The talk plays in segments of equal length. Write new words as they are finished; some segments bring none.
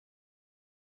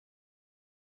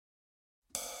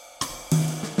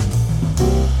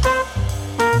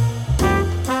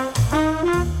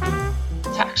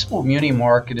taxable muni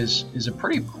market is a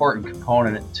pretty important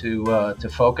component to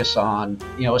focus on,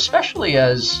 especially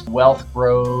as wealth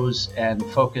grows and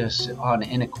focus on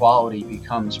inequality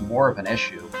becomes more of an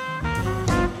issue.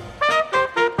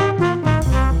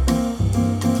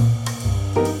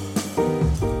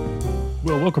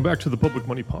 Well, welcome back to the Public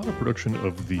Money Pod, a production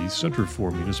of the Center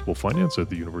for Municipal Finance at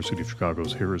the University of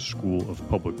Chicago's Harris School of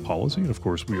Public Policy. And of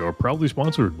course, we are proudly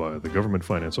sponsored by the Government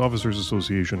Finance Officers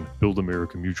Association, Build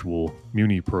America Mutual,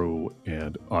 MuniPro,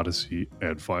 and Odyssey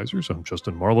Advisors. I'm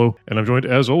Justin Marlowe, and I'm joined,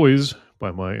 as always,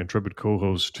 by my intrepid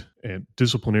co-host and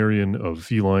disciplinarian of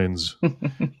felines,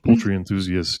 poultry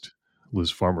enthusiast,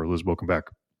 Liz Farmer. Liz, welcome back.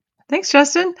 Thanks,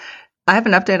 Justin. I have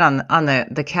an update on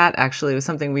the cat, actually. It was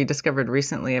something we discovered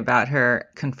recently about her,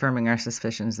 confirming our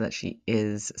suspicions that she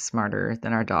is smarter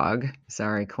than our dog.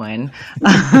 Sorry, Quinn.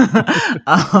 But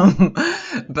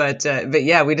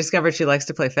yeah, we discovered she likes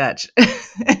to play fetch.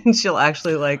 And she'll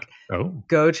actually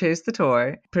go chase the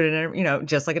toy, put it in,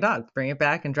 just like a dog, bring it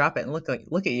back and drop it and look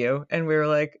at you. And we were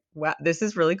like, wow, this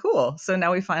is really cool. So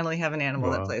now we finally have an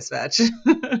animal that plays fetch.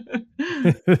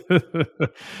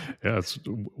 Yeah, it's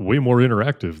way more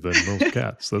interactive than most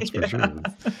cats, that's for sure.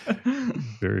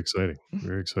 Very exciting.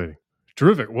 Very exciting.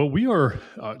 Terrific. Well, we are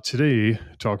today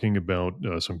talking about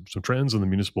some trends in the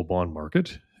municipal bond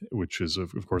market, which is,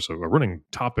 of course, a running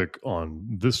topic on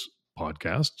this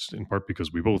podcast, in part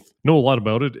because we both know a lot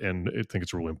about it and I think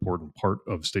it's a really important part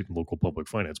of state and local public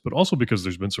finance, but also because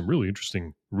there's been some really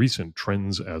interesting recent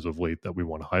trends as of late that we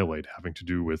want to highlight, having to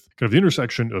do with kind of the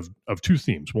intersection of two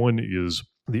themes. One is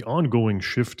the ongoing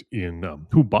shift in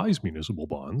who buys municipal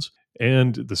bonds,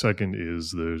 and the second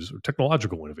is the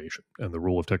technological innovation and the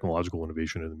role of technological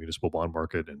innovation in the municipal bond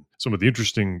market and some of the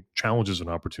interesting challenges and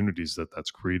opportunities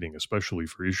that's creating, especially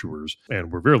for issuers.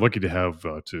 And we're very lucky to have,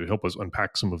 to help us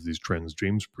unpack some of these trends,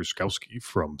 James Pruskowski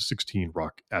from 16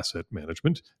 Rock Asset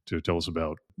Management, to tell us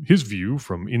about his view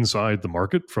from inside the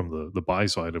market, from the buy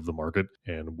side of the market,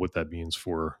 and what that means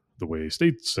for the way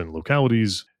states and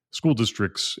localities, school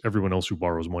districts, everyone else who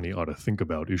borrows money ought to think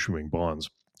about issuing bonds.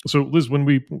 So, Liz, when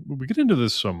we get into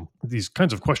this, these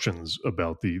kinds of questions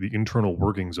about the internal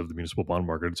workings of the municipal bond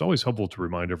market, it's always helpful to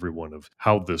remind everyone of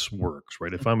how this works,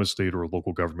 right? If I'm a state or a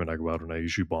local government, I go out and I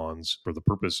issue bonds for the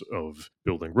purpose of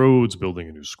building roads, building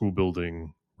a new school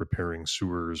building, repairing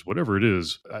sewers, whatever it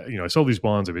is. I sell these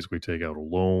bonds. I basically take out a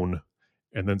loan.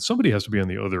 And then somebody has to be on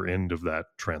the other end of that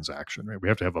transaction, right? We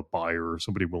have to have a buyer,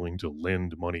 somebody willing to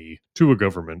lend money to a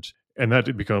government. And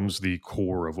that becomes the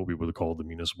core of what we would call the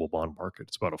municipal bond market.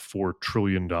 It's about a $4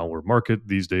 trillion market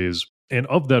these days. And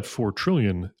of that $4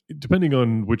 trillion, depending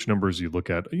on which numbers you look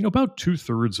at, about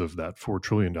 2/3 of that $4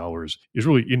 trillion is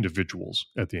really individuals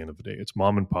at the end of the day. It's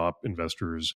mom and pop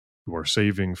investors who are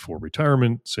saving for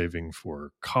retirement, saving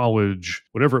for college,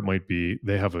 whatever it might be.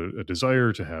 They have a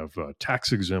desire to have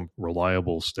tax-exempt,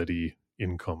 reliable, steady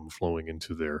income flowing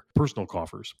into their personal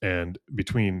coffers. And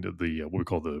between the what we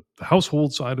call the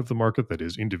household side of the market, that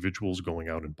is individuals going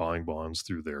out and buying bonds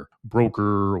through their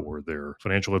broker or their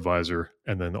financial advisor,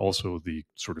 and then also the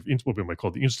sort of what we might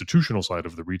call the institutional side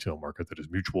of the retail market, that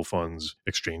is mutual funds,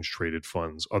 exchange-traded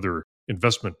funds, other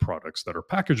investment products that are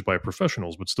packaged by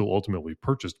professionals but still ultimately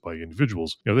purchased by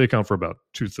individuals. They account for about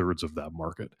 2/3 of that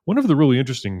market. One of the really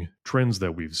interesting trends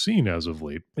that we've seen as of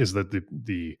late is that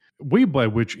the way by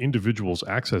which individuals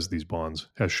access these bonds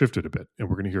has shifted a bit. And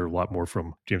we're going to hear a lot more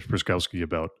from James Pruskowski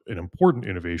about an important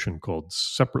innovation called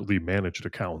separately managed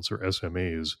accounts, or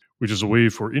SMAs, which is a way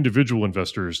for individual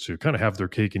investors to kind of have their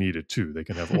cake and eat it too. They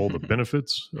can have all the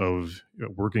benefits of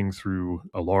working through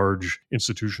a large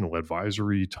institutional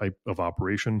advisory type of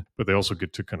operation, but they also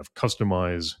get to kind of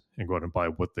customize and go out and buy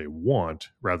what they want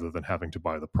rather than having to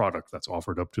buy the product that's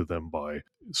offered up to them by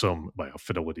a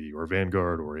Fidelity or a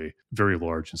Vanguard or a very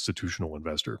large institutional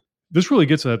investor. This really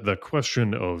gets at the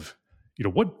question of,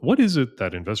 what is it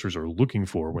that investors are looking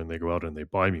for when they go out and they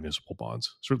buy municipal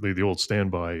bonds? Certainly the old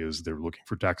standby is they're looking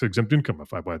for tax-exempt income.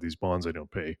 If I buy these bonds, I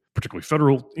don't pay particularly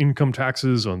federal income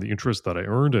taxes on the interest that I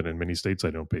earned. And in many states, I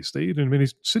don't pay state. And in many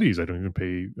cities, I don't even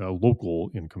pay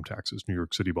local income taxes. New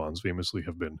York City bonds famously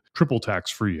have been triple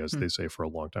tax-free, as they say, for a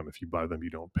long time. If you buy them, you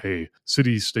don't pay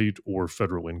city, state, or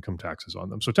federal income taxes on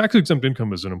them. So tax-exempt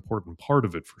income is an important part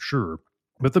of it for sure.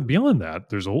 But then beyond that,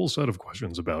 there's a whole set of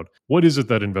questions about what is it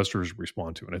that investors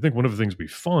respond to. And I think one of the things we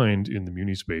find in the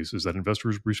muni space is that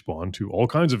investors respond to all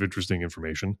kinds of interesting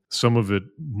information, some of it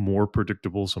more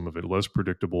predictable, some of it less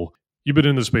predictable. You've been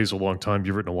in this space a long time.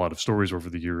 You've written a lot of stories over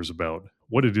the years about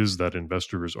what it is that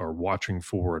investors are watching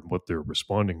for and what they're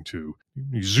responding to.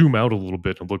 You zoom out a little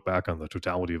bit and look back on the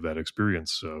totality of that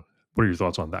experience. What are your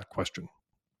thoughts on that question?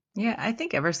 Yeah, I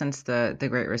think ever since the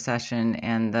Great Recession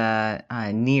and the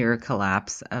near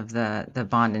collapse of the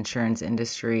bond insurance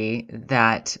industry,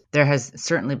 that there has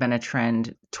certainly been a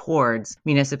trend towards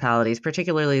municipalities,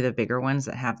 particularly the bigger ones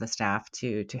that have the staff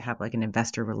to have like an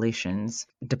investor relations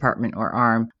department or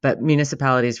arm, but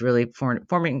municipalities really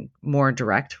forming more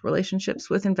direct relationships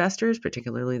with investors,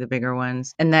 particularly the bigger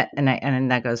ones, and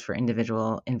that goes for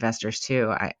individual investors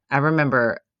too. I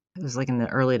remember it was like in the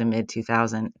early to mid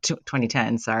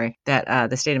 2010, sorry, that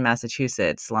the state of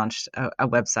Massachusetts launched a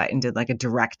website and did like a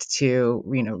direct to,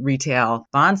 retail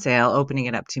bond sale, opening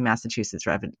it up to Massachusetts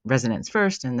residents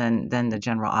first, and then the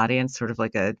general audience, sort of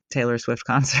like a Taylor Swift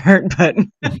concert. But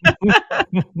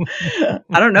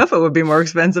I don't know if it would be more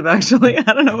expensive, actually. I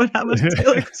don't know how much a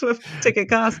Taylor Swift ticket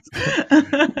costs.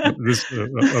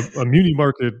 A muni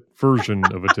market version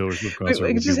of a Taylor Swift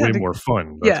concert would be way more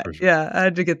fun. That's for sure. Yeah, I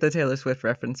had to get the Taylor Swift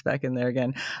reference back in there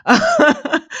again.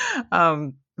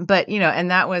 But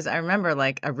and that was, I remember,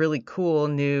 like a really cool,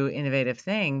 new, innovative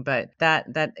thing. But that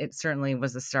it certainly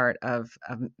was the start of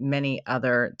many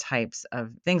other types of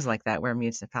things like that, where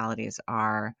municipalities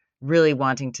are really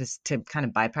wanting to kind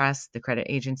of bypass the credit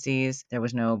agencies. There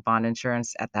was no bond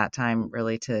insurance at that time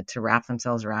really to wrap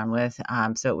themselves around with.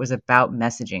 So it was about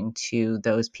messaging to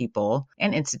those people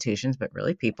and institutions, but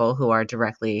really people who are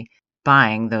directly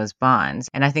buying those bonds.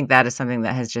 And I think that is something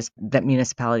that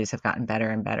municipalities have gotten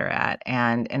better and better at.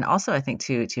 And also I think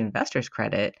to investors'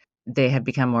 credit, they have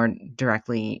become more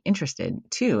directly interested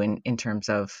too in terms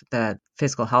of the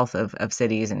fiscal health of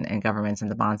cities and governments and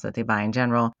the bonds that they buy in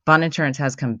general. Bond insurance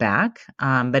has come back,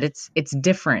 but it's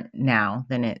different now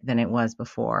than it was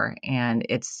before, and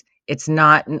it's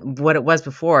not what it was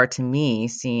before. To me,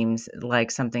 seems like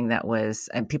something that was,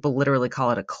 and people literally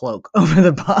call it a cloak over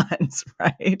the bonds,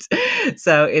 right?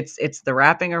 So it's the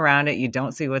wrapping around it. You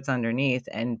don't see what's underneath,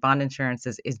 and bond insurance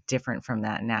is different from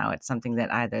that now. It's something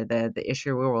that either the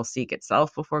issuer will seek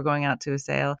itself before going out to a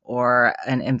sale,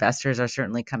 and investors are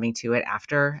certainly coming to it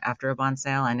after a bond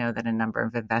sale. I know that a number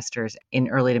of investors in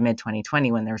early to mid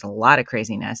 2020, when there was a lot of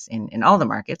craziness in all the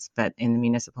markets, but in the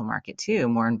municipal market too,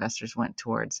 more investors went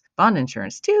towards bond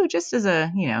insurance too, just as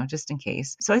just in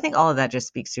case. So I think all of that just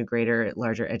speaks to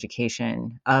larger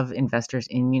education of investors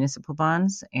in municipal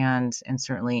bonds, and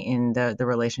certainly in the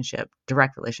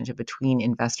direct relationship between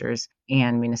investors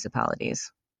and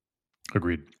municipalities.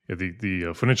 Agreed. Yeah,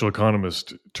 the financial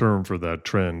economist term for that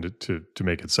trend, to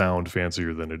make it sound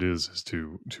fancier than it is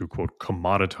to quote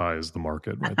commoditize the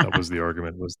market. Right, that was the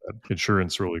argument, was that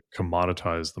insurance really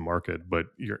commoditized the market. But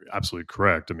you're absolutely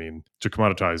correct. I mean, to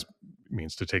commoditize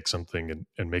means to take something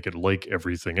and make it like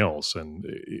everything else. And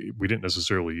we didn't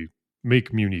necessarily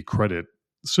make muni credit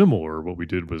similar. What we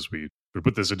did was we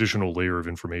put this additional layer of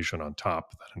information on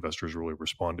top that investors really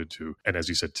responded to. And as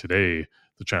you said, today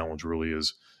the challenge really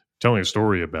is telling a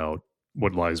story about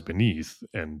what lies beneath,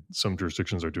 and some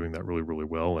jurisdictions are doing that really, really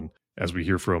well. And as we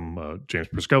hear from James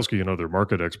Pruskowski and other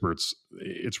market experts,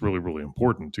 it's really, really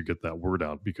important to get that word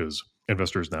out, because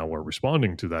investors now are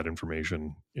responding to that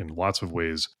information in lots of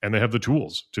ways, and they have the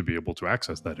tools to be able to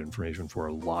access that information for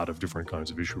a lot of different kinds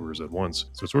of issuers at once.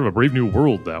 So it's sort of a brave new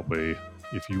world that way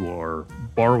if you are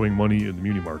borrowing money in the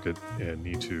muni market and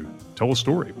need to tell a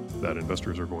story that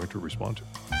investors are going to respond to.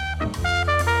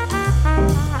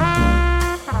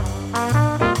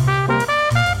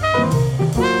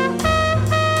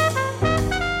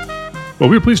 Well,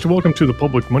 we're pleased to welcome to the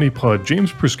Public Money Pod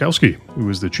James Pruskowski, who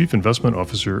is the Chief Investment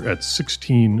Officer at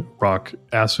 16 Rock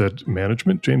Asset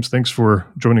Management. James, thanks for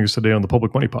joining us today on the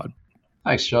Public Money Pod.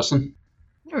 Thanks, Justin.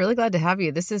 I'm really glad to have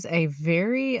you. This is a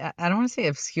very, I don't want to say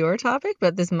obscure topic,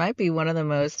 but this might be one of the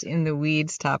most in the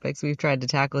weeds topics we've tried to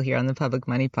tackle here on the Public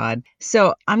Money Pod.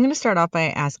 So I'm going to start off by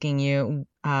asking you,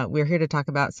 we're here to talk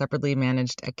about separately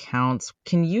managed accounts.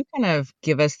 Can you kind of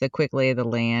give us the quick lay of the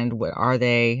land? What are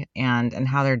they, and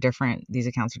how they're different? These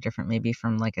accounts are different maybe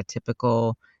from like a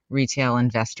typical retail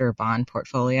investor bond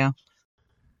portfolio?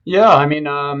 Yeah, I mean,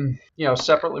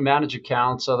 separately managed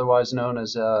accounts, otherwise known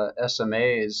as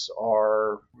SMAs,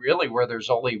 are really where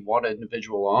there's only one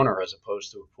individual owner as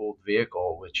opposed to a pooled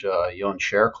vehicle, which you own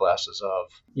share classes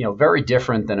of. Very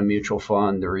different than a mutual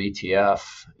fund or ETF.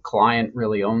 Client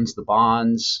really owns the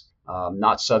bonds,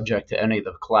 not subject to any of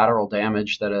the collateral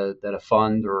damage that a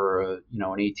fund or an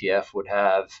ETF would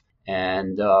have.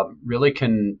 And really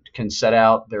can set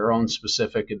out their own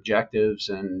specific objectives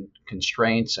and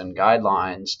constraints and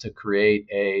guidelines to create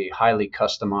a highly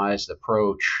customized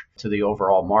approach to the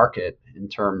overall market. in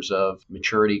terms of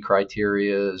maturity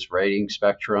criterias, rating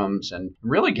spectrums, and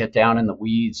really get down in the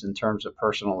weeds in terms of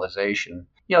personalization.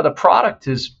 The product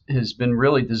has been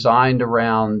really designed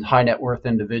around high net worth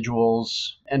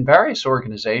individuals and various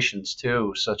organizations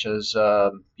too, such as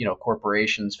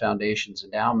corporations, foundations,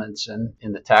 endowments, and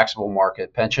in the taxable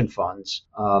market, pension funds.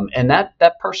 And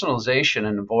that personalization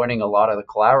and avoiding a lot of the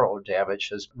collateral damage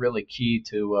is really key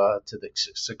to the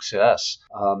success.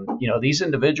 These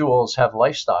individuals have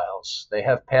lifestyles, they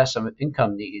have passive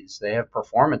income needs, they have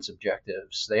performance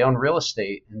objectives, they own real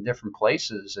estate in different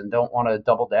places and don't want to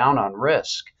double down on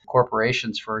risk.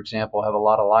 Corporations, for example, have a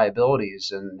lot of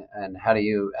liabilities, and how do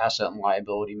you asset and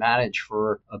liability manage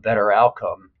for a better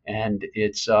outcome? And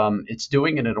it's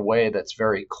doing it in a way that's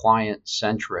very client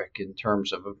centric in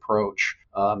terms of approach.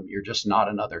 You're just not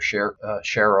another share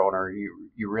owner.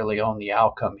 You really own the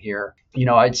outcome here.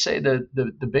 I'd say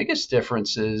the biggest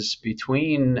differences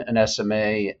between an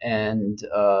SMA and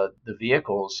the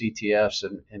vehicles, ETFs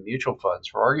and mutual funds,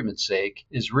 for argument's sake,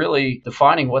 is really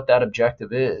defining what that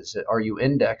objective is. Are you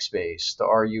index based?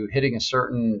 Are you hitting a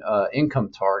certain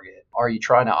income target? Are you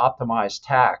trying to optimize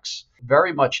tax?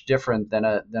 Very much different than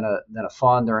a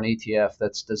fund or an ETF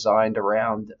that's designed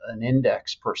around an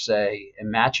index per se,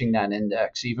 and matching that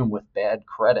index even with bad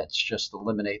credits just to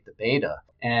eliminate the beta.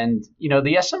 And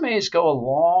the SMAs go a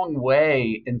long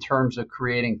way in terms of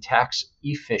creating tax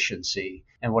efficiency.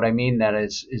 And what I mean that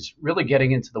is really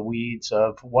getting into the weeds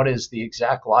of what is the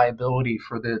exact liability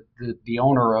for the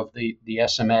owner of the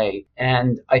SMA.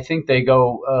 And I think they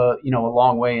go a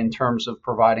long way in terms of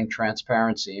providing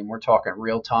transparency. And we're talking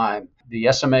real time.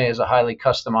 The SMA is a highly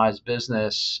customized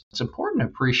business. It's important to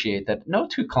appreciate that no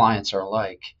two clients are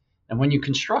alike. And when you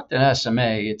construct an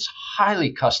SMA, it's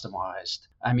highly customized.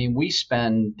 I mean, we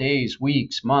spend days,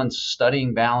 weeks, months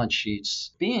studying balance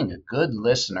sheets, being a good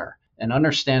listener and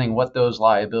understanding what those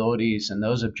liabilities and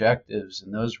those objectives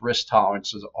and those risk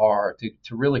tolerances are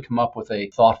to really come up with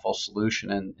a thoughtful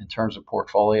solution in terms of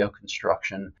portfolio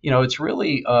construction. It's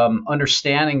really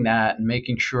understanding that and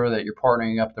making sure that you're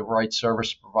partnering up the right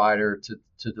service provider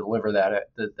to deliver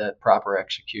that proper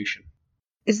execution.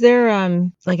 Is there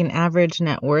like an average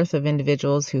net worth of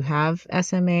individuals who have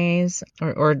SMAs,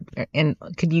 and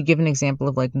could you give an example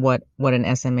of like what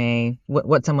an SMA,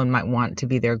 what someone might want to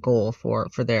be their goal for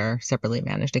their separately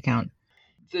managed account?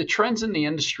 The trends in the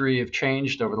industry have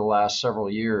changed over the last several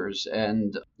years,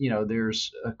 and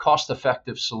there's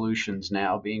cost-effective solutions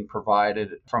now being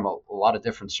provided from a lot of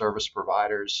different service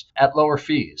providers at lower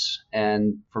fees,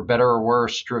 and for better or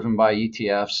worse, driven by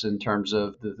ETFs in terms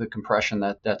of the compression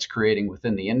that's creating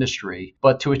within the industry.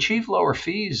 But to achieve lower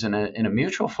fees in a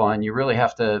mutual fund, you really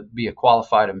have to be a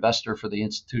qualified investor for the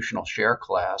institutional share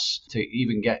class to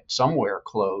even get somewhere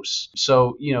close.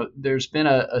 So there's been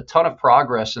a ton of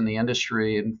progress in the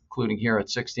industry, including here at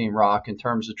 16 Rock, in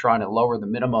terms of trying to lower the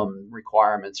minimum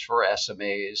requirements for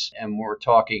SMAs. And we're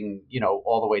talking,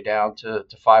 all the way down to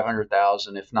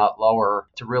 500,000, if not lower,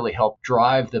 to really help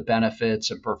drive the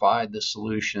benefits and provide the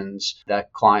solutions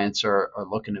that clients are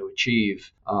looking to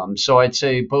achieve. So I'd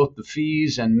say both the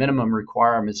fees and minimum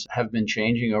requirements have been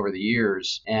changing over the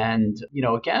years. And,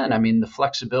 again, I mean, the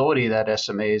flexibility that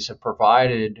SMAs have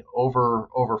provided over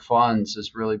funds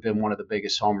has really been one of the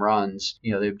biggest home runs.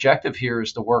 The objective here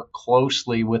is to work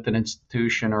closely with an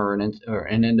institution or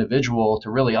an individual to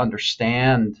really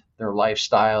understand their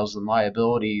lifestyles and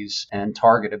liabilities and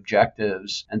target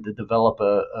objectives, and to develop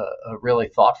a really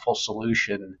thoughtful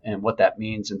solution and what that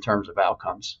means in terms of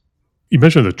outcomes. You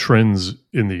mentioned the trends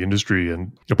in the industry,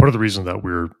 and part of the reason that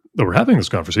we're having this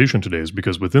conversation today is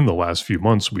because within the last few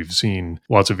months, we've seen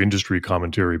lots of industry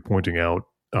commentary pointing out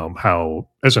how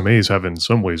SMAs have in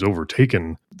some ways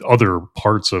overtaken other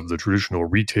parts of the traditional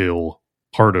retail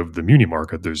part of the muni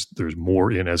market. There's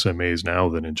more in SMAs now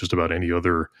than in just about any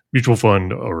other mutual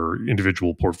fund or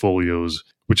individual portfolios,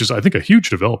 which is, I think, a huge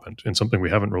development and something we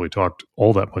haven't really talked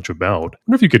all that much about. I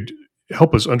wonder if you could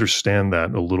help us understand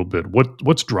that a little bit.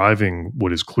 What's driving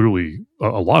what is clearly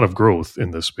a lot of growth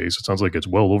in this space? It sounds like it's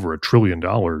well over $1 trillion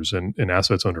in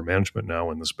assets under management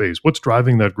now in the space. What's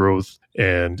driving that growth?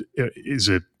 And is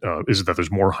it that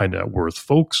there's more high net worth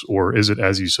folks, or is it,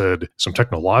 as you said, some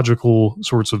technological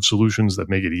sorts of solutions that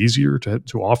make it easier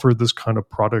to offer this kind of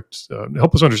product?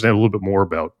 Help us understand a little bit more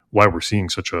about why we're seeing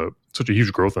such a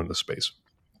huge growth in this space.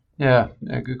 Yeah,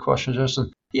 good question,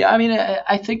 Justin. Yeah, I mean,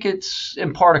 I think it's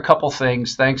in part a couple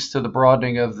things, thanks to the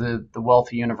broadening of the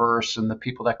wealthy universe and the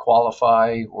people that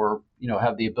qualify or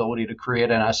have the ability to create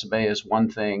an SMA is one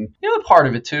thing. The other part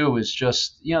of it too is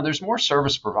just there's more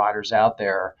service providers out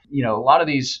there. A lot of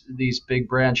these big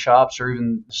brand shops or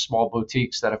even small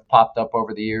boutiques that have popped up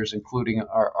over the years, including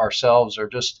ourselves, are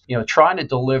just trying to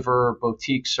deliver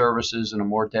boutique services in a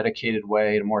more dedicated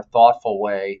way, in a more thoughtful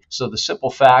way. So the simple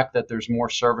fact that there's more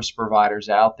service providers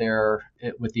out there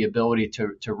with the ability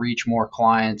to reach more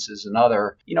clients is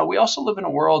another. We also live in a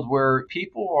world where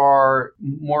people are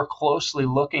more closely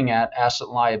looking at asset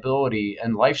liability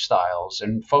and lifestyles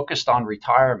and focused on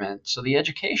retirement. So the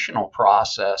educational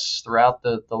process throughout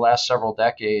the last several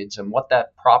decades and what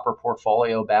that proper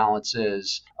portfolio balance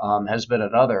is has been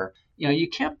another. You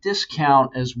can't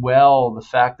discount as well the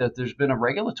fact that there's been a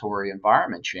regulatory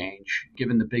environment change,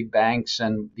 given the big banks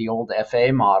and the old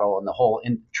FA model and the whole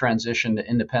transition to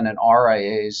independent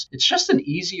RIAs. It's just an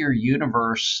easier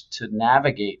universe to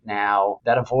navigate now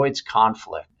that avoids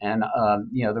conflict. And,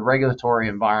 the regulatory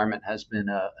environment has been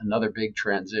another big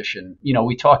transition.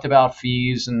 We talked about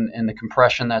fees and the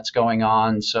compression that's going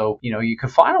on. So, you can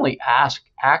finally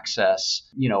access,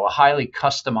 a highly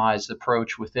customized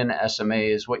approach within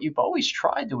SMAs, what you've always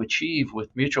tried to achieve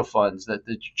with mutual funds that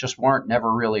just weren't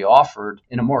never really offered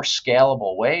in a more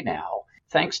scalable way now.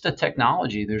 Thanks to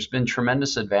technology, there's been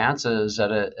tremendous advances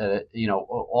at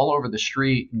all over the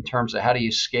street in terms of how do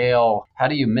you scale, how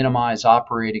do you minimize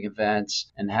operating events,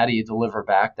 and how do you deliver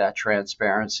back that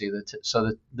transparency.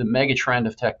 So the mega trend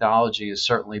of technology has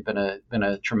certainly been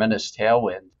a tremendous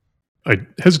tailwind. I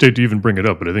hesitate to even bring it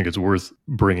up, but I think it's worth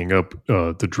bringing up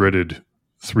the dreaded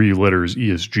 3 letters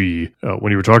ESG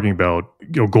when you were talking about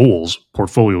goals,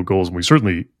 portfolio goals.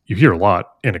 And you hear a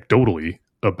lot anecdotally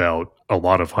about a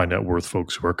lot of high net worth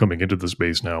folks who are coming into the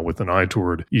space now with an eye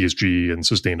toward ESG and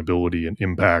sustainability and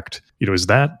impact. Is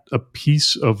that a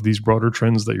piece of these broader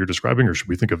trends that you're describing, or should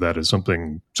we think of that as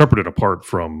something separate and apart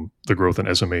from the growth in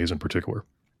SMAs in particular?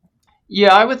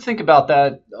 Yeah, I would think about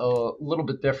that a little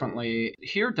bit differently.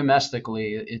 Here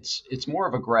domestically, it's more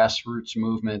of a grassroots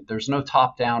movement. There's no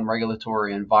top-down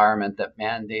regulatory environment that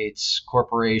mandates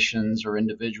corporations or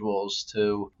individuals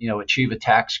to, achieve a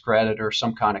tax credit or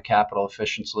some kind of capital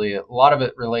efficiency. A lot of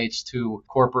it relates to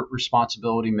corporate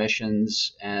responsibility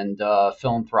missions and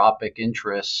philanthropic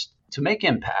interests to make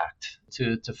impact,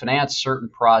 to finance certain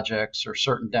projects or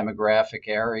certain demographic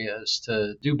areas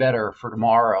to do better for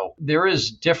tomorrow. There is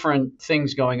different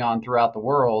things going on throughout the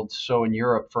world. So in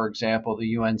Europe, for example, the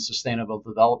UN Sustainable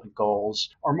Development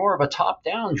Goals are more of a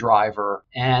top-down driver,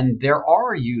 and there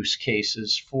are use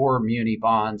cases for muni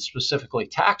bonds, specifically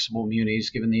taxable munis,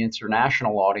 given the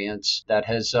international audience that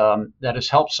has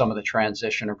helped some of the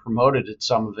transition or promoted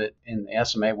some of it in the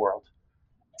SMA world.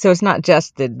 So it's not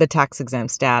just the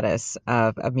tax-exempt status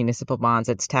of municipal bonds;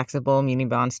 it's taxable muni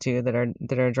bonds too that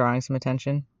are drawing some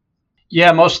attention.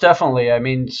 Yeah, most definitely. I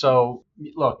mean, so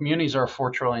look, munis are a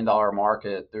 $4 trillion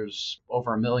market. There's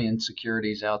over 1 million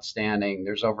securities outstanding.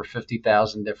 There's over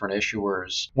 50,000 different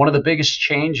issuers. One of the biggest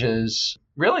changes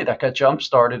really that got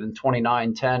jump-started in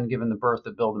 2009-10, given the birth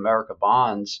of Build America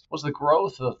bonds, was the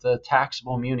growth of the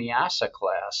taxable muni asset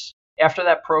class. After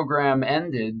that program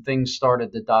ended, things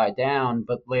started to die down,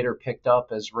 but later picked up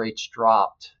as rates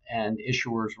dropped and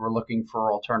issuers were looking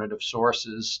for alternative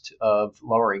sources of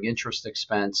lowering interest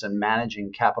expense and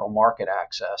managing capital market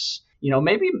access.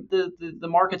 Maybe the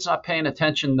market's not paying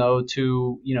attention, though,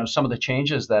 to, some of the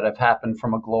changes that have happened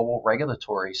from a global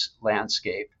regulatory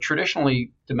landscape.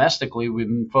 Traditionally, domestically, we've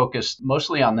been focused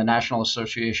mostly on the National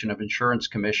Association of Insurance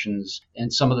Commissions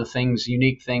and some of the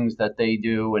unique things that they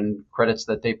do and credits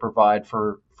that they provide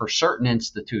for certain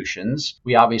institutions.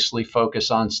 We obviously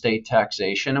focus on state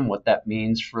taxation and what that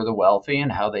means for the wealthy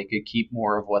and how they could keep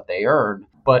more of what they earn.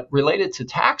 But related to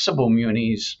taxable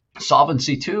munis,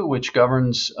 Solvency II, which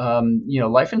governs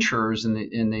life insurers in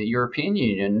the European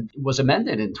Union, was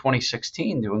amended in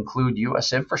 2016 to include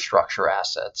U.S. infrastructure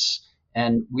assets.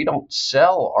 And we don't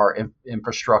sell our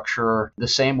infrastructure the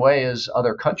same way as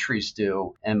other countries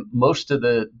do. And most of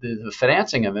the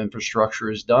financing of infrastructure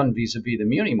is done vis-a-vis the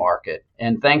muni market.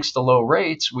 And thanks to low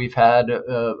rates, we've had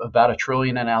about $1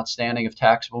 trillion in outstanding of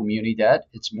taxable muni debt.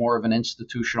 It's more of an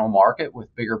institutional market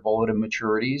with bigger bulleted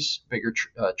maturities, bigger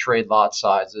trade lot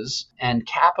sizes, and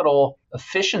capital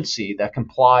efficiency that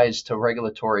complies to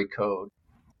regulatory code.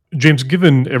 James,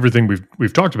 given everything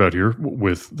we've talked about here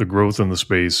with the growth in the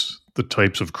space, the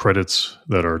types of credits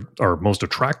that are most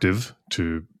attractive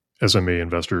to SMA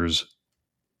investors,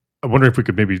 I wonder if we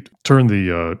could maybe turn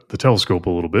the telescope a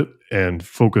little bit and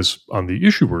focus on the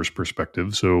issuer's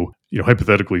perspective. So,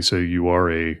 hypothetically, say you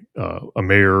are a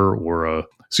mayor or a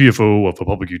CFO of a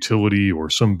public utility or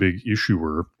some big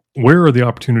issuer. Where are the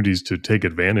opportunities to take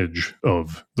advantage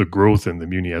of the growth in the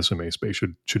muni SMA space?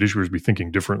 Should issuers be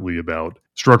thinking differently about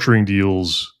structuring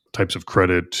deals, types of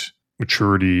credit,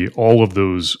 maturity, all of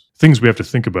those things we have to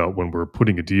think about when we're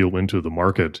putting a deal into the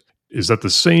market? Is that the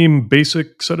same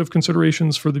basic set of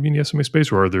considerations for the muni SMA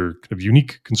space, or are there kind of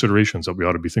unique considerations that we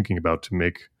ought to be thinking about to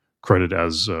make credit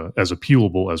as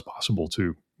appealable as possible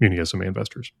to muni SMA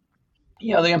investors?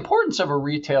 The importance of a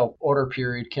retail order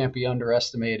period can't be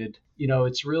underestimated.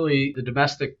 It's really the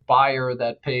domestic buyer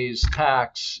that pays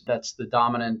tax. That's the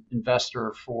dominant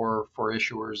investor for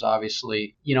issuers,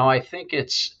 obviously. I think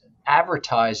it's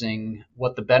advertising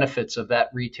what the benefits of that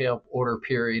retail order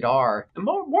period are, and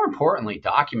more importantly,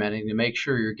 documenting to make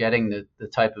sure you're getting the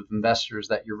type of investors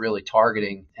that you're really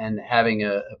targeting and having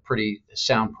a pretty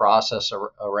sound process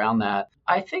around that.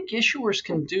 I think issuers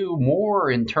can do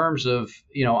more in terms of,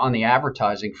 on the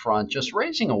advertising front, just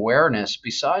raising awareness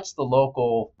besides the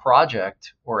local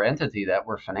project or entity that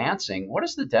we're financing. What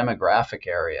is the demographic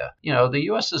area? The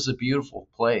U.S. is a beautiful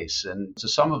place, and to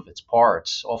some of its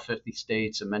parts, all 50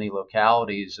 states and many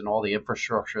localities and all the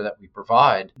infrastructure that we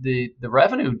provide, the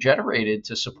revenue generated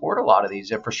to support a lot of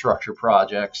these infrastructure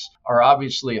projects are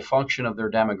obviously a function of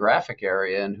their demographic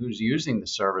area and who's using the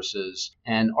services.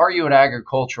 And are you an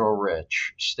agricultural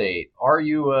rich state? Are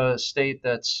you a state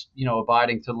that's,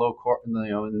 abiding to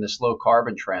in this low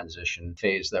carbon transition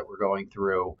phase that we're going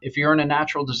through? If you're in a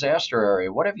natural disaster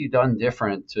area, what have you done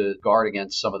different to guard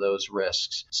against some of those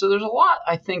risks? So there's a lot,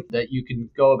 I think, that you can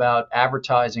go about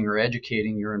advertising or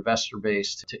educating your investor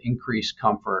base to increase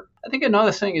comfort. I think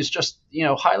another thing is just,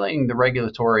 highlighting the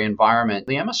regulatory environment.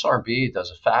 The MSRB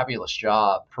does a fabulous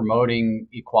job promoting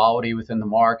equality within the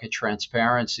market,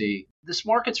 transparency. This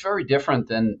market's very different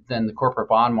than the corporate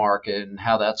bond market and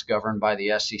how that's governed by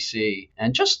the SEC.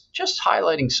 And just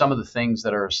highlighting some of the things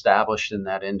that are established in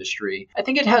that industry. I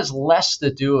think it has less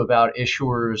to do about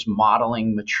issuers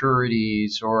modeling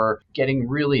maturities or getting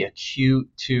really acute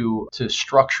to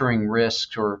structuring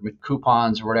risks or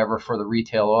coupons or whatever for the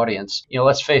retail audience.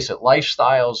 Let's face it,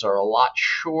 lifestyles are a lot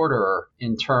shorter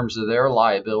in terms of their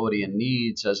liability and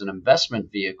needs as an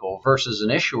investment vehicle versus an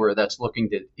issuer that's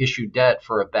looking to issue debt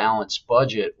for a balanced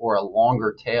budget or a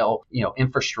longer tail,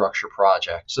 infrastructure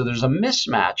project. So there's a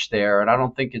mismatch there, and I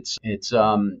don't think it's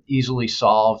easily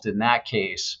solved in that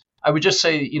case. I would just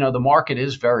say, the market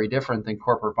is very different than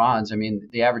corporate bonds. I mean,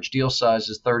 the average deal size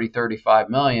is 35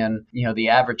 million. The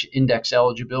average index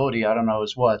eligibility, I don't know,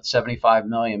 is what, 75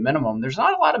 million minimum. There's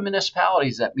not a lot of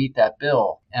municipalities that meet that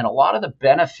bill. And a lot of the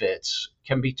benefits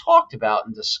can be talked about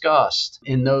and discussed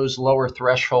in those lower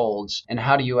thresholds. And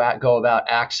how do you go about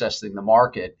accessing the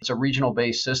market? It's a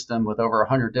regional-based system with over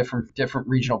 100 different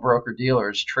regional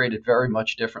broker-dealers traded very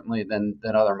much differently than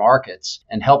other markets.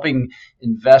 And helping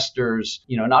investors,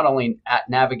 not only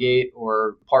navigate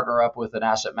or partner up with an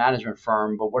asset management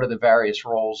firm, but what are the various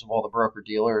roles of all the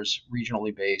broker-dealers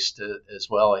regionally based as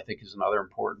well, I think is another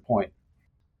important point.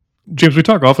 James, we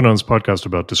talk often on this podcast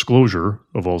about disclosure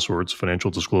of all sorts,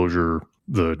 financial disclosure,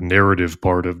 the narrative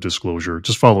part of disclosure.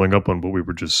 Just following up on what we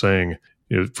were just saying,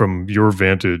 from your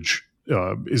vantage,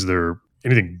 is there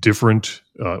anything different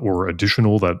or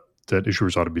additional that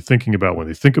issuers ought to be thinking about when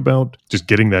they think about just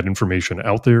getting that information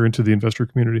out there into the investor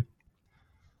community?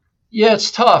 Yeah,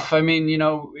 it's tough. I mean,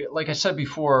 like I said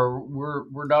before,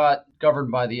 we're not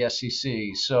governed by the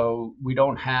SEC, so we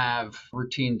don't have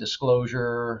routine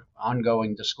disclosure,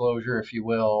 ongoing disclosure, if you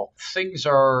will. Things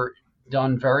are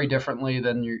done very differently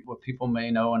than what people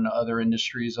may know in other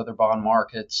industries, other bond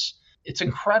markets. It's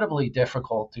incredibly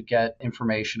difficult to get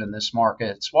information in this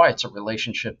market. It's why it's a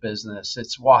relationship business.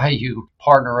 It's why you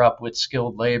partner up with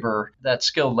skilled labor. That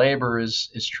skilled labor is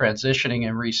transitioning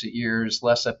in recent years,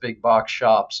 less at big box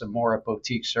shops and more at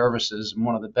boutique services. And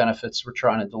one of the benefits we're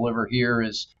trying to deliver here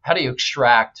is how do you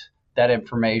extract that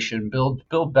information,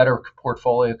 build better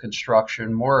portfolio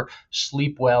construction, more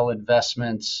sleep well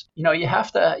investments. You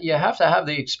have to have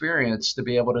the experience to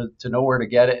be able to know where to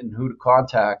get it and who to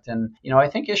contact. And I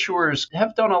think issuers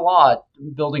have done a lot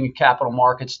building a capital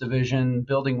markets division,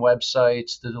 building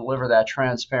websites to deliver that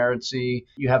transparency.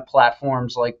 You have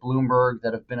platforms like Bloomberg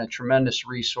that have been a tremendous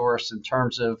resource in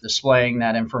terms of displaying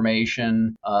that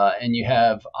information. And you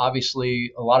have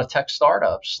obviously a lot of tech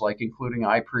startups, like including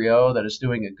iPrio, that is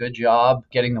doing a good job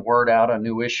getting the word out on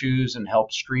new issues and help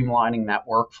streamlining that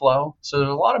workflow. So there's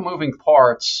a lot of moving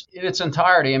parts in its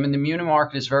entirety. I mean, the muni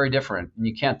market is very different, and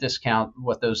you can't discount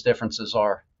what those differences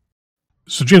are.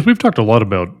 So, James, we've talked a lot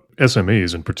about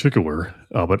SMAs in particular,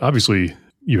 but obviously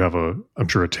you have I'm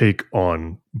sure, a take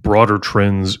on broader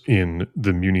trends in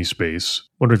the muni space.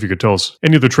 Wonder if you could tell us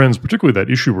any of the trends, particularly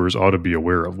that issuers ought to be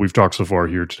aware of. We've talked so far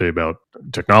here today about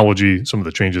technology, some of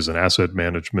the changes in asset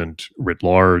management writ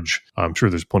large. I'm sure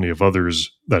there's plenty of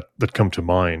others that come to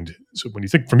mind. So when you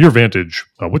think from your vantage,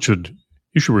 what should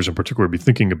issuers in particular be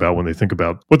thinking about when they think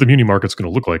about what the muni market's going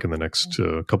to look like in the next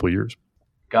couple of years?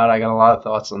 God, I got a lot of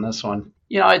thoughts on this one.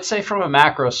 I'd say from a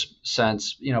macro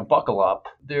sense, buckle up.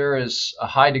 There is a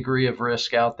high degree of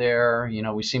risk out there.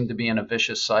 We seem to be in a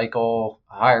vicious cycle.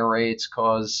 Higher rates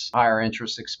cause higher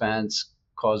interest expense,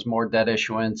 cause more debt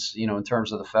issuance, in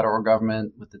terms of the federal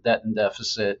government with the debt and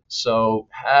deficit. So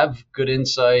have good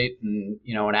insight and,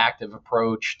 an active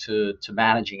approach to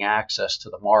managing access to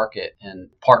the market and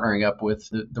partnering up with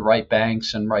the right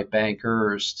banks and right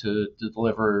bankers to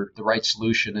deliver the right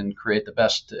solution and create the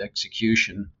best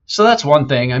execution. So that's one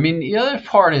thing. I mean, the other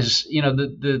part is,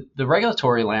 the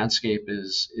regulatory landscape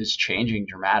is changing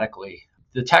dramatically.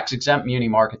 The tax-exempt muni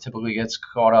market typically gets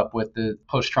caught up with the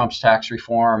post-Trump's tax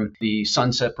reform, the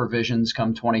sunset provisions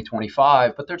come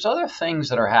 2025, but there's other things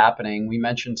that are happening. We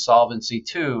mentioned Solvency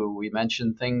II. We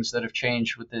mentioned things that have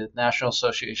changed with the National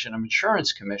Association of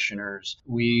Insurance Commissioners.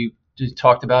 We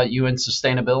talked about UN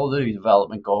sustainability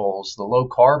development goals, the low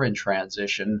carbon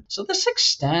transition. So this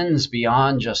extends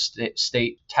beyond just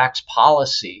state tax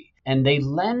policy. And they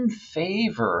lend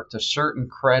favor to certain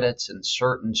credits and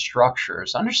certain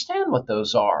structures. Understand what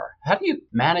those are. How do you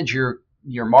manage your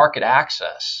market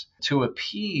access to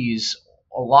appease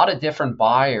a lot of different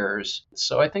buyers?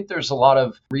 So I think there's a lot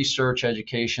of research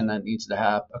education that needs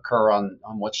to occur on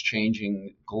what's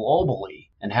changing globally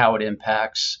and how it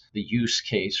impacts the use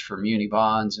case for muni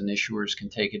bonds, and issuers can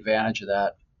take advantage of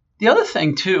that. The other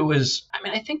thing, too, is,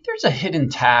 I think there's a hidden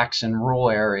tax in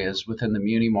rural areas within the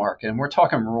muni market. And we're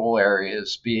talking rural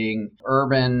areas being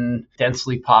urban,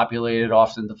 densely populated,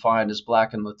 often defined as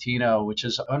Black and Latino, which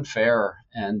is unfair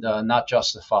and not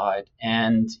justified.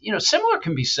 And, similar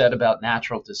can be said about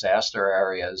natural disaster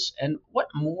areas. And what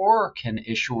more can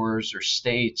issuers or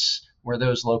states where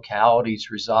those localities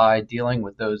reside dealing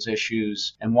with those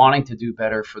issues and wanting to do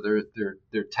better for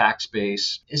their tax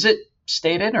base? Is it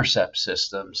state intercept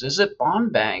systems? Is it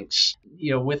bond banks?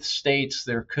 With states,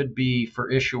 there could be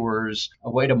for issuers a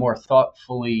way to more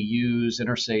thoughtfully use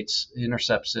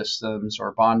intercept systems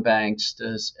or bond banks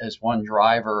as one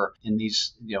driver in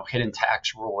these hidden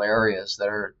tax rural areas that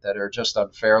are just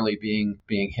unfairly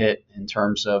being hit in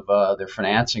terms of their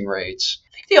financing rates.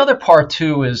 I think the other part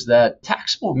too is that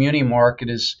taxable muni market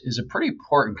is a pretty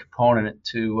important component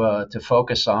to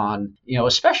focus on,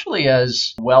 especially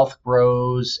as wealth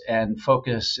grows and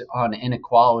focus on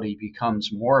inequality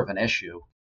becomes more of an issue.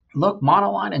 Look,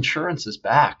 monoline insurance is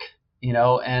back.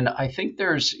 And I think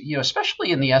there's,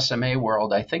 especially in the SMA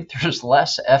world, I think there's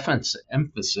less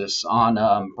emphasis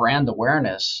on brand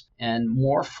awareness and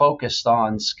more focused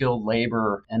on skilled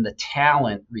labor and the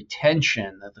talent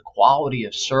retention, the quality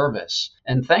of service.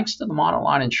 And thanks to the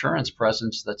monoline insurance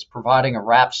presence that's providing a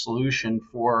wrap solution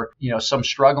for, some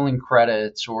struggling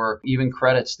credits or even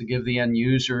credits to give the end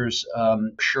users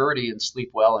surety and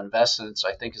sleep well investments,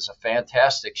 I think is a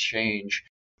fantastic change.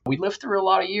 We lived through a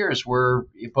lot of years where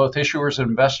both issuers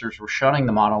and investors were shunning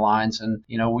the monolines, and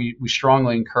we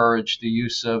strongly encourage the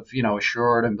use of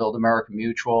Assured and Build America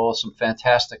Mutual, some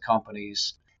fantastic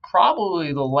companies.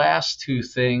 Probably the last two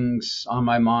things on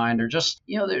my mind are just,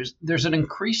 there's an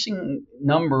increasing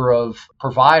number of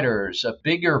providers, a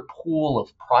bigger pool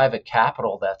of private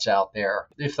capital that's out there.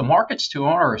 If the market's too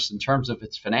onerous in terms of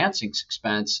its financing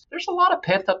expense, there's a lot of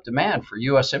pent-up demand for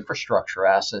U.S. infrastructure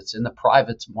assets in the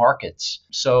private markets.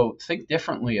 So think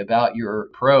differently about your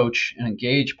approach and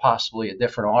engage possibly a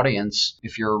different audience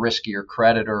if you're a riskier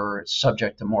creditor or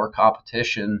subject to more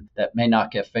competition that may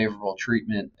not get favorable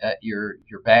treatment at your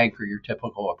bank or your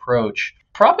typical approach.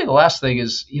 Probably the last thing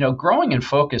is, growing in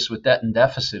focus with debt and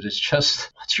deficit is just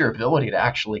what's your ability to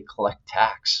actually collect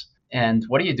tax? And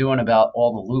what are you doing about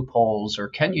all the loopholes, or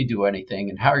can you do anything,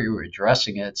 and how are you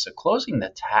addressing it? So closing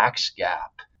the tax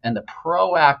gap and the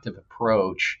proactive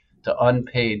approach to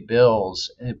unpaid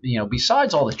bills,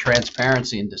 besides all the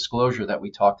transparency and disclosure that we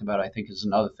talked about, I think is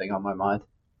another thing on my mind.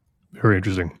 Very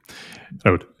interesting. I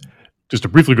would just to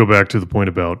briefly go back to the point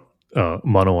about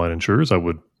monoline insurers, I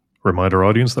would remind our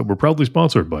audience that we're proudly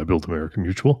sponsored by Build America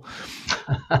Mutual.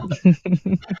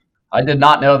 I did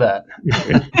not know that.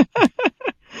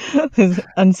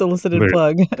 Unsolicited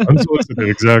plug. Unsolicited,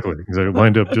 exactly.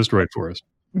 Lined up just right for us.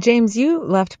 James, you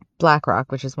left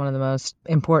BlackRock, which is one of the most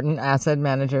important asset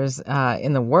managers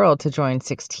in the world, to join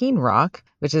 16 Rock,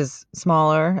 which is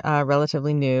smaller,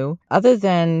 relatively new. Other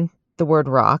than the word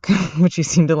rock, which you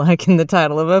seem to like in the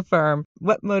title of a firm,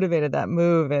 what motivated that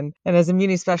move? And as a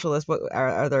muni specialist, what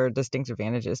are there distinct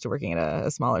advantages to working at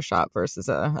a smaller shop versus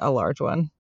a large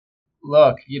one?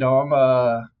 Look,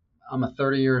 I'm a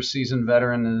 30-year seasoned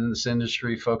veteran in this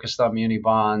industry, focused on muni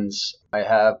bonds. I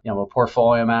have, I'm a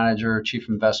portfolio manager, chief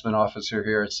investment officer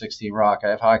here at 16 Rock. I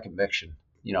have high conviction.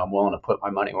 I'm willing to put my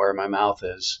money where my mouth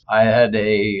is. I had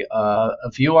a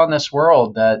view on this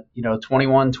world that,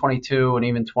 21, 22, and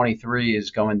even 23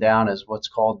 is going down as what's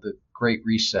called the Great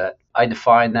Reset. I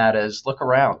define that as look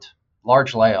around,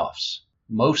 large layoffs,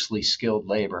 mostly skilled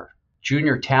labor.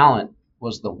 Junior talent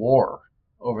was the war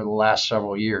over the last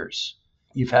several years.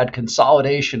 You've had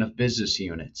consolidation of business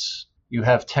units. You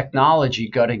have technology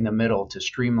gutting the middle to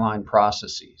streamline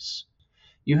processes.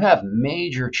 You have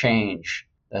major change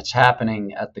that's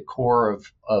happening at the core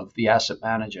of the asset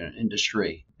management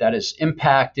industry that is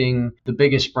impacting the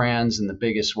biggest brands in the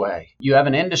biggest way. You have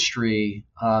an industry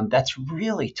that's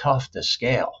really tough to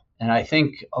scale. And I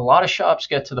think a lot of shops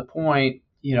get to the point,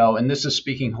 and this is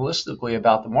speaking holistically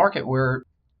about the market, where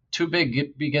too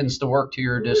big begins to work to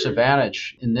your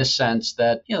disadvantage, in this sense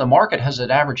that the market has an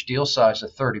average deal size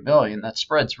of 30 million. That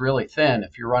spread's really thin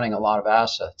if you're running a lot of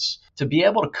assets. To be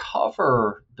able to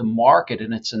cover the market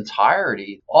in its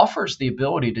entirety offers the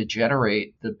ability to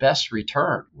generate the best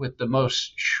return with the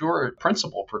most sure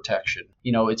principal protection.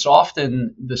 It's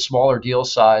often the smaller deal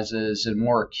sizes and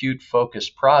more acute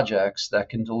focused projects that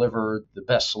can deliver the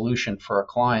best solution for a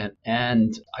client.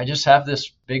 And I just have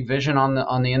this big vision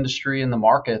on the industry and the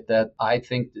market that I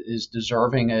think is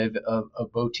deserving of a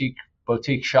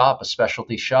boutique shop, a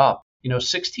specialty shop.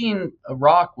 16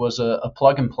 Rock was a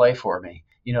plug and play for me.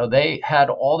 They had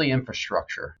all the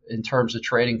infrastructure in terms of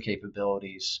trading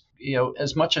capabilities.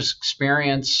 As much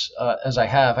experience as I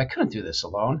have, I couldn't do this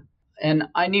alone. And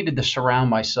I needed to surround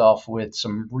myself with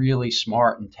some really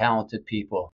smart and talented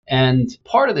people. And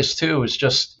part of this, too, is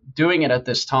just doing it at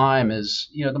this time is,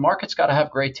 the market's got to have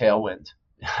great tailwind.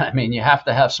 I mean, you have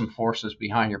to have some forces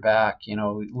behind your back. A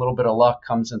little bit of luck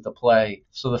comes into play.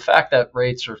 So the fact that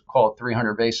rates are, call it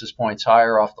 300 basis points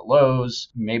higher off the lows,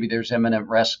 maybe there's imminent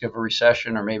risk of a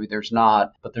recession or maybe there's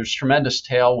not, but there's tremendous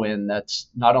tailwind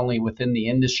that's not only within the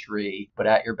industry, but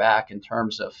at your back in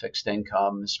terms of fixed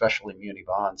income, especially muni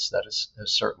bonds, that has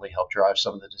certainly helped drive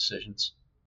some of the decisions.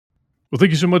 Well, thank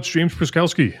you so much, James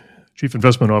Pruskowski, Chief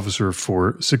Investment Officer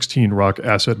for 16 Rock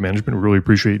Asset Management. We really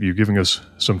appreciate you giving us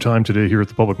some time today here at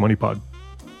the Public Money Pod.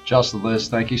 Justin, Liz,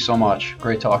 thank you so much.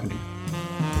 Great talking to you.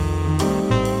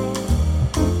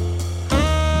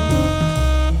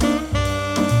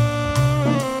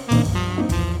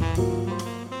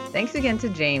 Thanks again to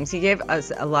James. He gave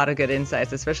us a lot of good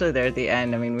insights, especially there at the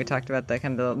end. I mean, we talked about the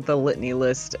kind of the litany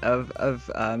list of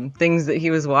things that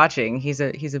he was watching. He's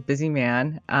a busy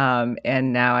man,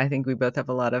 and now I think we both have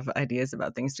a lot of ideas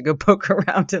about things to go poke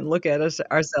around and look at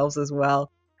ourselves as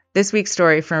well. This week's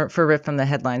story for Rip from the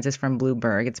Headlines is from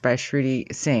Bloomberg. It's by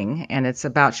Shruti Singh, and it's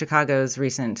about Chicago's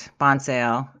recent bond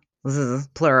sale. This is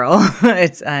plural.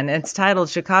 It's titled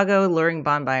 "Chicago Luring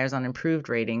Bond Buyers on Improved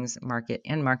Ratings, Market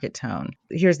Tone."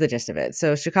 Here's the gist of it.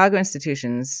 So Chicago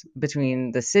institutions,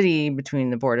 between the city, between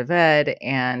the Board of Ed,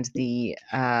 and the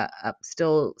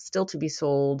still to be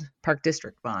sold Park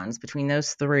District bonds, between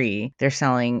those three,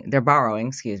 they're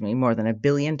borrowing more than $1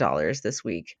 billion this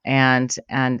week. And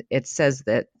it says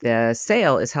that the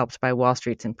sale is helped by Wall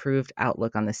Street's improved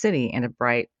outlook on the city and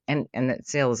and that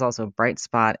sale is also a bright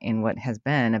spot in what has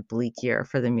been a bleak year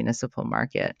for the municipal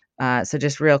market. So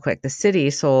just real quick, the city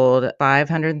sold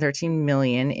 $513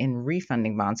 million in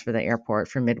refunding bonds for the airport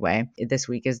for Midway. This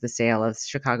week is the sale of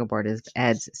Chicago Board of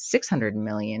Ed's $600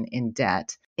 million in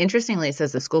debt. Interestingly, it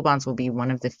says the school bonds will be one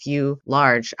of the few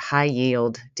large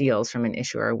high-yield deals from an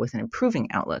issuer with an improving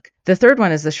outlook. The third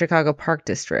one is the Chicago Park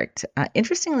District.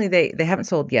 Interestingly, they haven't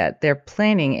sold yet. They're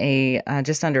planning a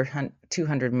just under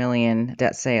 $200 million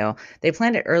debt sale. They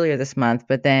planned it earlier this month,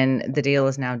 but then the deal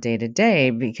is now day-to-day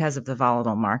because of the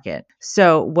volatile market.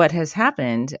 So what has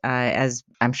happened, as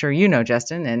I'm sure you know,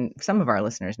 Justin, and some of our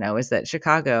listeners know, is that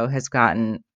Chicago has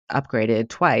gotten upgraded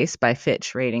twice by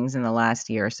Fitch Ratings in the last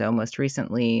year or so, most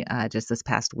recently just this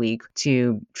past week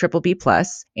to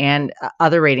BBB+, and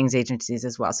other ratings agencies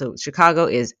as well. So Chicago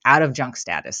is out of junk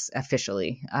status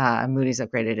officially. Moody's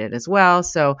upgraded it as well.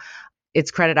 So its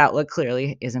credit outlook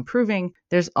clearly is improving.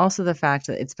 There's also the fact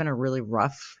that it's been a really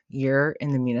rough year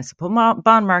in the municipal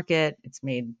bond market. It's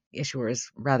made issuers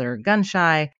rather gun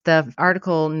shy. The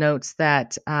article notes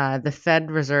that the Fed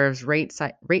Reserve's rate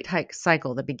hike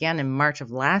cycle that began in March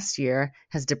of last year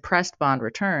has depressed bond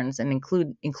returns, and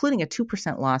including a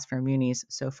 2% loss for munis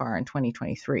so far in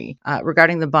 2023.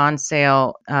 Regarding the bond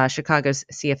sale, Chicago's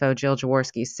CFO Jill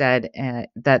Jaworski said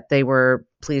that they were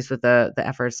pleased with the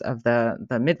efforts of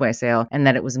the Midway sale, and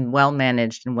that it was well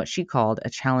managed in what she called a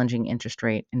challenging interest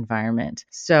rate environment.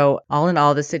 So all in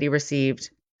all, the city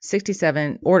received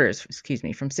 67 orders,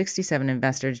 from 67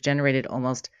 investors, generated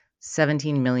almost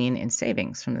 $17 million in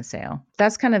savings from the sale.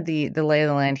 That's kind of the lay of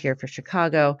the land here for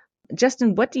Chicago.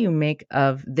 Justin, what do you make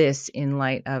of this in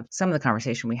light of some of the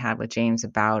conversation we had with James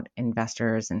about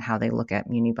investors and how they look at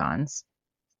muni bonds?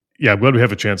 Yeah, I'm glad we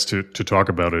have a chance to talk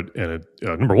about it. And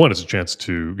number one, it's a chance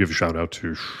to give a shout out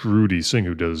to Shruti Singh,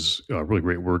 who does really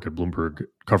great work at Bloomberg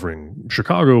covering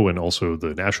Chicago and also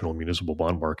the national municipal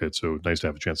bond market. So nice to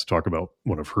have a chance to talk about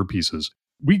one of her pieces.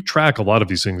 We track a lot of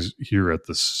these things here at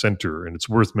the center, and it's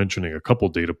worth mentioning a couple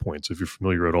data points. If you're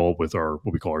familiar at all with what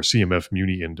we call our CMF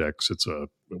Muni Index,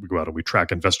 we go out and we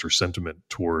track investor sentiment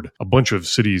toward a bunch of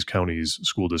cities, counties,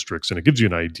 school districts, and it gives you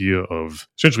an idea of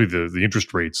essentially the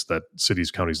interest rates that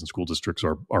cities, counties, and school districts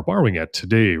are borrowing at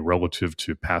today relative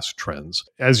to past trends.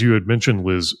 As you had mentioned,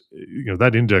 Liz,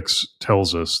 that index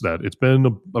tells us that it's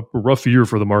been a rough year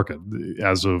for the market.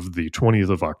 As of the 20th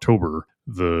of October,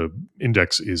 the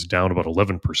index is down about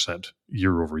 11%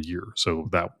 year over year. So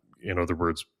that, in other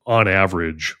words, on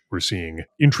average, we're seeing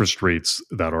interest rates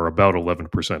that are about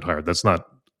 11% higher. That's not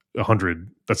 100.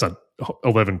 That's not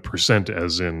 11%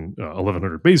 as in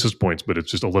 1,100 basis points, but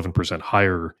it's just 11%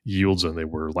 higher yields than they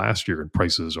were last year, and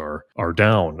prices are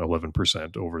down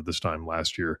 11% over this time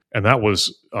last year. And that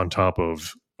was on top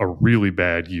of a really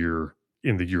bad year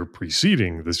in the year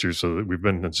preceding this year. So that we've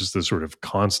been in just this sort of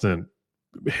constant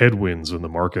headwinds in the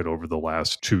market over the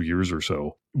last 2 years or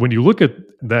so. When you look at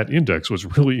that index, what's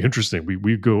really interesting,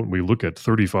 we go and we look at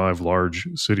 35 large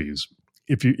cities.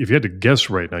 If you had to guess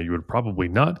right now, you would probably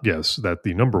not guess that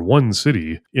the number one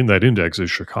city in that index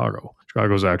is Chicago.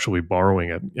 Chicago's actually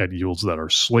borrowing at yields that are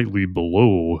slightly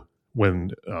below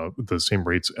when the same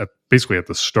rates basically at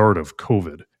the start of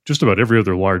COVID. Just about every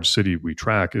other large city we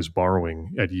track is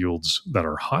borrowing at yields that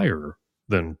are higher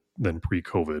than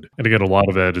pre-COVID. And again, a lot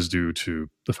of that is due to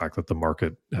the fact that the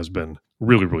market has been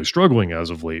really, really struggling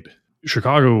as of late.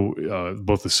 Chicago,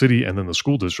 both the city and then the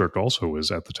school district also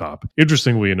is at the top.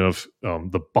 Interestingly enough,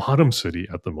 the bottom city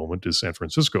at the moment is San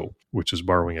Francisco, which is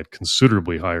borrowing at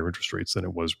considerably higher interest rates than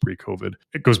it was pre-COVID.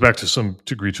 It goes back to some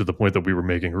degree to the point that we were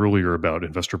making earlier about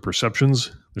investor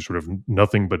perceptions. There's sort of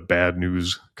nothing but bad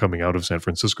news coming out of San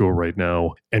Francisco right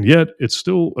now, and yet it's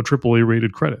still a AAA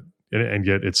rated credit. And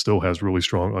yet it still has really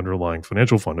strong underlying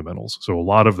financial fundamentals. So a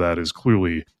lot of that is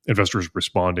clearly investors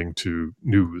responding to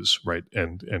news, right?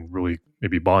 And really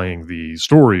maybe buying the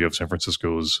story of San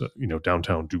Francisco's,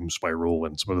 downtown doom spiral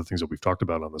and some other things that we've talked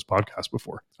about on this podcast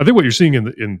before. I think what you're seeing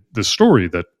in this story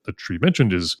that Tree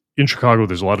mentioned is in Chicago,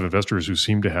 there's a lot of investors who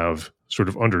seem to have sort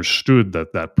of understood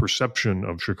that perception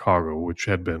of Chicago, which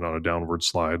had been on a downward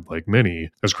slide like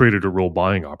many, has created a real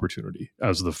buying opportunity.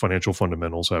 As the financial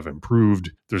fundamentals have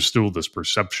improved, there's still this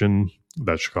perception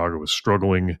that Chicago is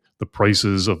struggling. The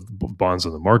prices of bonds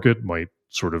in the market might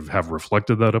sort of have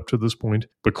reflected that up to this point.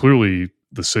 But clearly,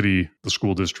 the city, the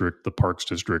school district, the parks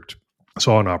district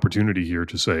saw an opportunity here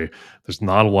to say there's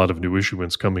not a lot of new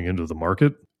issuance coming into the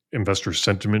market. Investor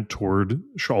sentiment toward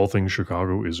all things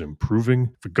Chicago is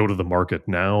improving. If we go to the market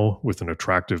now with an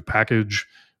attractive package,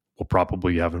 we'll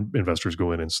probably have investors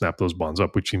go in and snap those bonds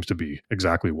up, which seems to be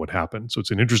exactly what happened. So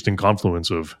it's an interesting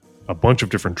confluence of a bunch of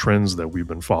different trends that we've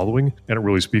been following. And it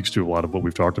really speaks to a lot of what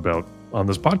we've talked about on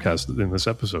this podcast in this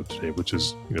episode today, which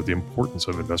is the importance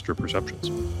of investor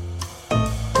perceptions.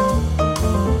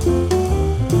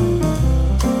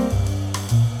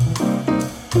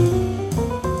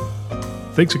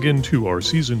 Thanks again to our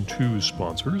Season 2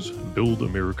 sponsors, Build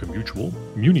America Mutual,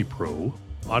 MuniPro,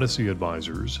 Odyssey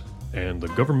Advisors, and the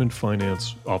Government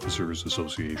Finance Officers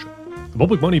Association. The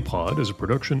Public Money Pod is a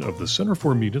production of the Center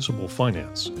for Municipal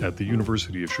Finance at the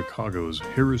University of Chicago's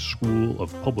Harris School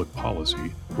of Public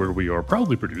Policy, where we are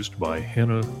proudly produced by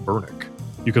Hannah Bernick.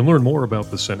 You can learn more about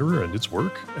the center and its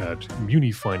work at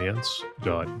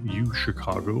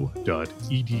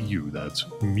munifinance.uchicago.edu. That's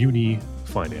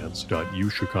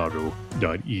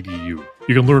munifinance.uchicago.edu.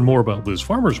 You can learn more about Liz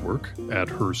Farmer's work at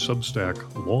her Substack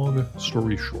Long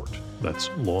Story Short.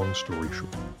 That's Long Story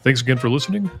Short. Thanks again for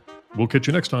listening. We'll catch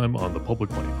you next time on the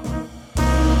Public Money Pod.